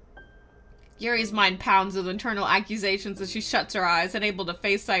 Yuri's mind pounds with internal accusations as she shuts her eyes, unable to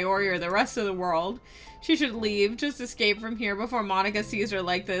face Sayori or the rest of the world. She should leave, just escape from here before Monica sees her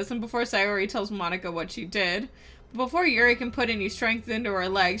like this, and before Sayori tells Monica what she did. But before Yuri can put any strength into her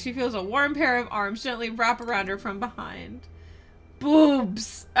legs, she feels a warm pair of arms gently wrap around her from behind.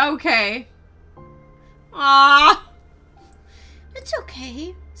 Boobs! Okay. Ah. It's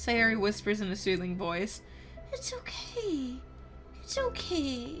okay, Sayori whispers in a soothing voice. It's okay. It's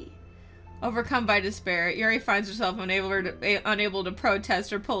okay. Overcome by despair, Yuri finds herself unable to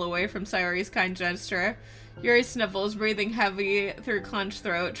protest or pull away from Sayori's kind gesture. Yuri sniffles, breathing heavy through clenched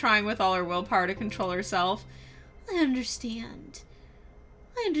throat, trying with all her willpower to control herself. I understand.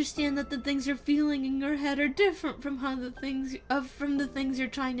 I understand that the things you're feeling in your head are different from the things you're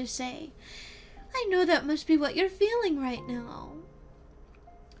trying to say. I know that must be what you're feeling right now.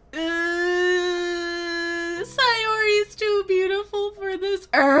 Sayori's too beautiful for this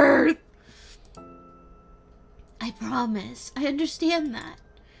earth. I promise. I understand that.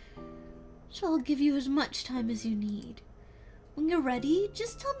 So I'll give you as much time as you need. When you're ready,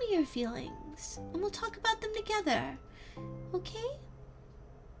 just tell me your feelings, and we'll talk about them together. Okay?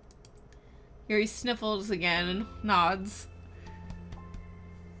 Yuri sniffles again and nods.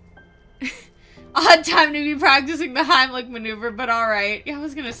 Odd time to be practicing the Heimlich maneuver, but alright. Yeah, I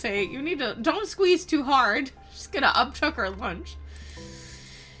was gonna say, don't squeeze too hard. She's gonna upchuck her lunch.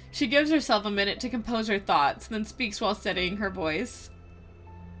 She gives herself a minute to compose her thoughts, then speaks while steadying her voice.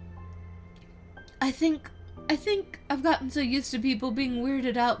 I think I've gotten so used to people being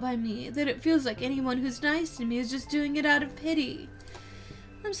weirded out by me that it feels like anyone who's nice to me is just doing it out of pity.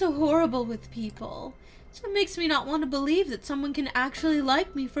 I'm so horrible with people, so it makes me not want to believe that someone can actually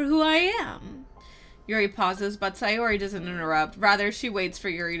like me for who I am. Yuri pauses, but Sayori doesn't interrupt. Rather, she waits for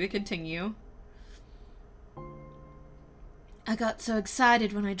Yuri to continue. I got so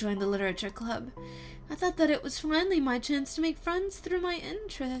excited when I joined the literature club. I thought that it was finally my chance to make friends through my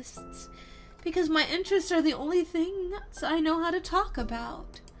interests. Because my interests are the only things I know how to talk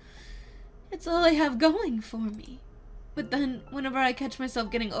about. It's all I have going for me. But then, whenever I catch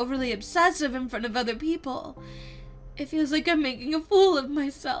myself getting overly obsessive in front of other people, it feels like I'm making a fool of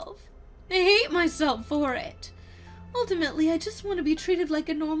myself. I hate myself for it. Ultimately, I just want to be treated like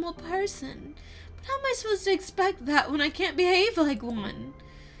a normal person. But how am I supposed to expect that when I can't behave like one?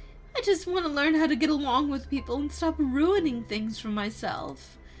 I just want to learn how to get along with people and stop ruining things for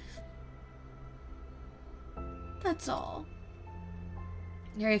myself. That's all.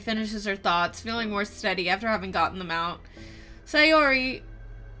 Yuri finishes her thoughts, feeling more steady after having gotten them out. Sayori,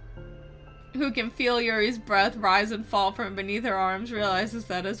 who can feel Yuri's breath rise and fall from beneath her arms, realizes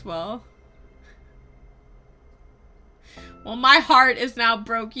that as well. Well, my heart is now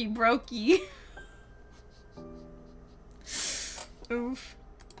brokey. Oof.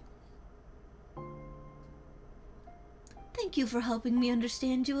 Thank you for helping me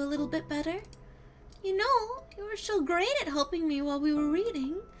understand you a little bit better. You know, you were so great at helping me while we were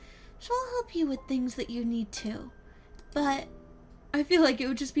reading, so I'll help you with things that you need to. But I feel like it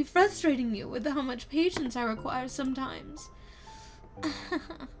would just be frustrating you with how much patience I require sometimes.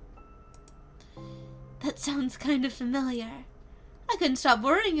 That sounds kind of familiar. I couldn't stop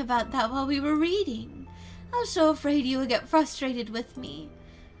worrying about that while we were reading. I was so afraid you would get frustrated with me.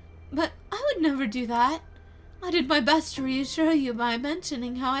 But I would never do that. I did my best to reassure you by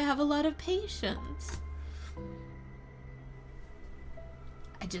mentioning how I have a lot of patience.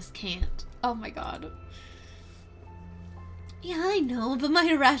 I just can't. Oh my god. Yeah, I know, but my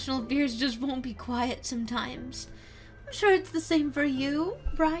irrational fears just won't be quiet sometimes. I'm sure it's the same for you,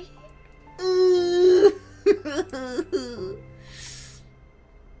 right?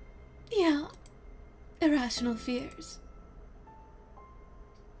 Yeah, irrational fears.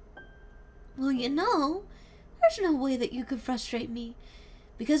 Well, you know, there's no way that you could frustrate me,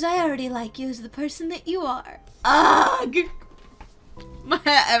 because I already like you as the person that you are. Ugh!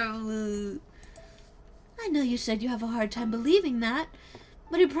 I know you said you have a hard time believing that,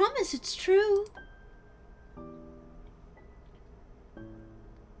 but I promise it's true.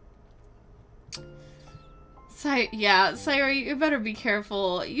 Yeah, Sayori, you better be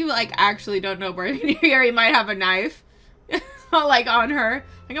careful. You, like, actually don't know where Yuri might have a knife. Like, on her.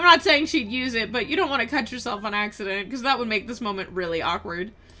 Like, I'm not saying she'd use it, but you don't want to cut yourself on accident, because that would make this moment really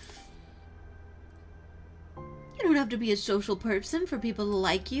awkward. You don't have to be a social person for people to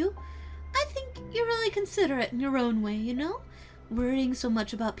like you. I think you're really considerate in your own way, you know? Worrying so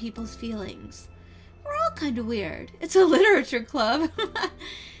much about people's feelings. We're all kind of weird. It's a literature club. But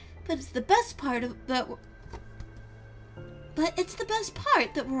it's the best part of that. But it's the best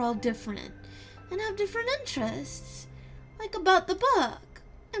part that we're all different and have different interests. Like about the book.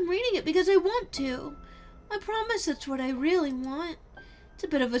 I'm reading it because I want to. I promise it's what I really want. It's a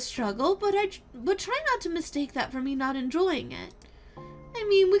bit of a struggle, but try not to mistake that for me not enjoying it. I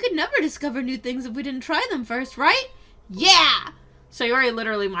mean, we could never discover new things if we didn't try them first, right? Yeah! Sayori,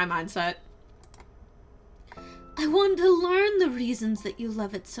 literally my mindset. I want to learn the reasons that you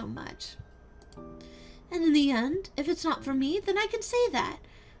love it so much. And in the end, if it's not for me, then I can say that.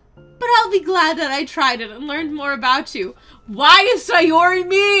 But I'll be glad that I tried it and learned more about you. Why is Sayori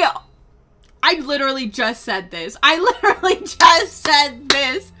me? I literally just said this. I literally just said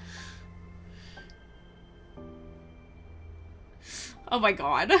this. Oh my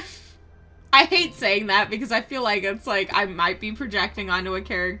god. I hate saying that because I feel like it's like I might be projecting onto a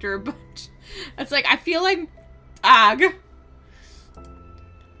character, but it's like I feel like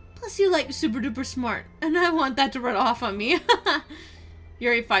Plus you like super duper smart, and I want that to run off on me.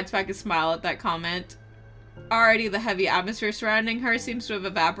 Yuri fights back a smile at that comment. Already the heavy atmosphere surrounding her seems to have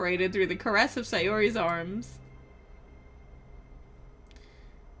evaporated through the caress of Sayori's arms.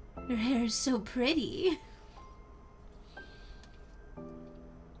 Your hair is so pretty.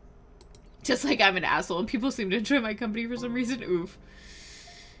 Just like I'm an asshole and people seem to enjoy my company for some reason. Oof.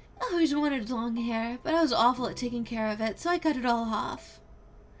 I always wanted long hair, but I was awful at taking care of it, so I cut it all off.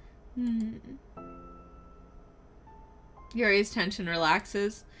 Yuri's tension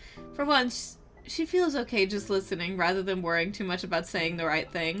relaxes. For once, she feels okay just listening rather than worrying too much about saying the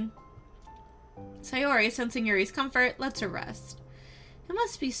right thing. Sayori, sensing Yuri's comfort, lets her rest. It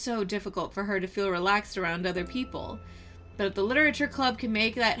must be so difficult for her to feel relaxed around other people. But if the literature club can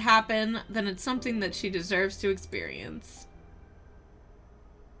make that happen, then it's something that she deserves to experience.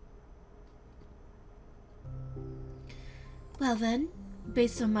 Well then,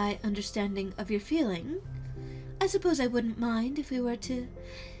 based on my understanding of your feeling, I suppose I wouldn't mind if we were to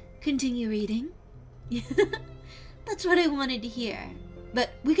continue reading. That's what I wanted to hear.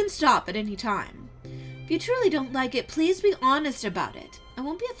 But we can stop at any time. If you truly don't like it, please be honest about it. I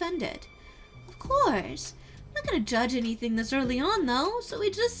won't be offended. Of course. I'm not gonna judge anything this early on, though, so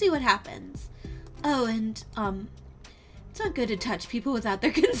we just see what happens. Oh, and, it's not good to touch people without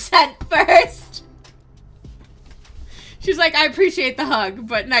their consent first. She's like, I appreciate the hug,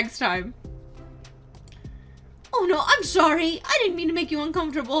 but next time. Oh no, I'm sorry. I didn't mean to make you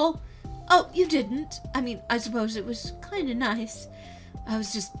uncomfortable. Oh, you didn't. I mean, I suppose it was kind of nice. I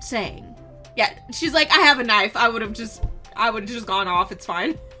was just saying. Yeah, she's like, I have a knife. I would have just gone off. It's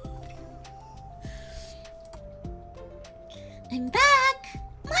fine. I'm back.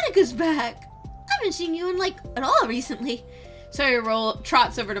 Monica's back. I haven't seen you in, like, at all recently. Sayori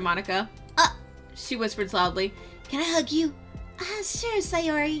trots over to Monica. She whispers loudly. Can I hug you? Sure,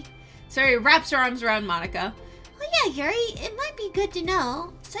 Sayori. Sayori wraps her arms around Monica. Oh yeah, Yuri, it might be good to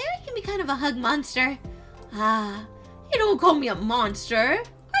know. Sayori can be kind of a hug monster. You don't call me a monster.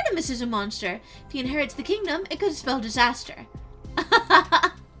 Artemis is a monster. If he inherits the kingdom, it could spell disaster.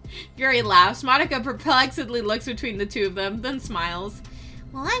 Yuri laughs. Monica perplexedly looks between the two of them, then smiles.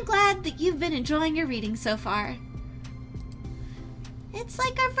 Well, I'm glad that you've been enjoying your reading so far. It's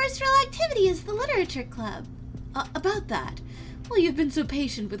like our first real activity is the literature club. About that. Well, you've been so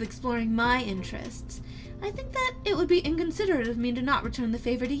patient with exploring my interests. I think that it would be inconsiderate of me to not return the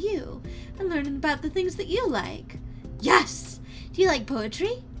favor to you and learn about the things that you like. Yes! Do you like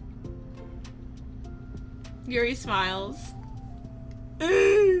poetry? Yuri smiles.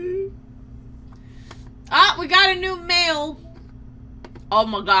 Ah, we got a new mail. Oh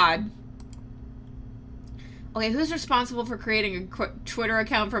my god. Okay, who's responsible for creating a Twitter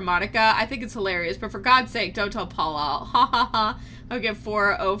account for Monica? I think it's hilarious, but for God's sake, don't tell Paula. Ha ha ha. I'll get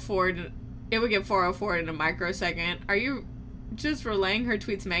 404. It would get 404 in a microsecond. Are you just relaying her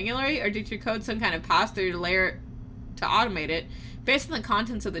tweets manually, or did you code some kind of pass-through layer to automate it? Based on the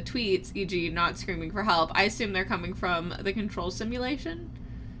contents of the tweets, e.g. not screaming for help, I assume they're coming from the control simulation?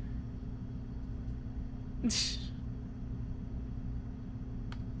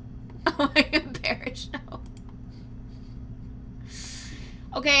 Oh my god, Parrish, no.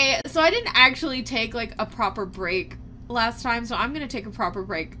 Okay, so I didn't actually take, like, a proper break last time, so I'm gonna take a proper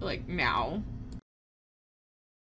break, like, now.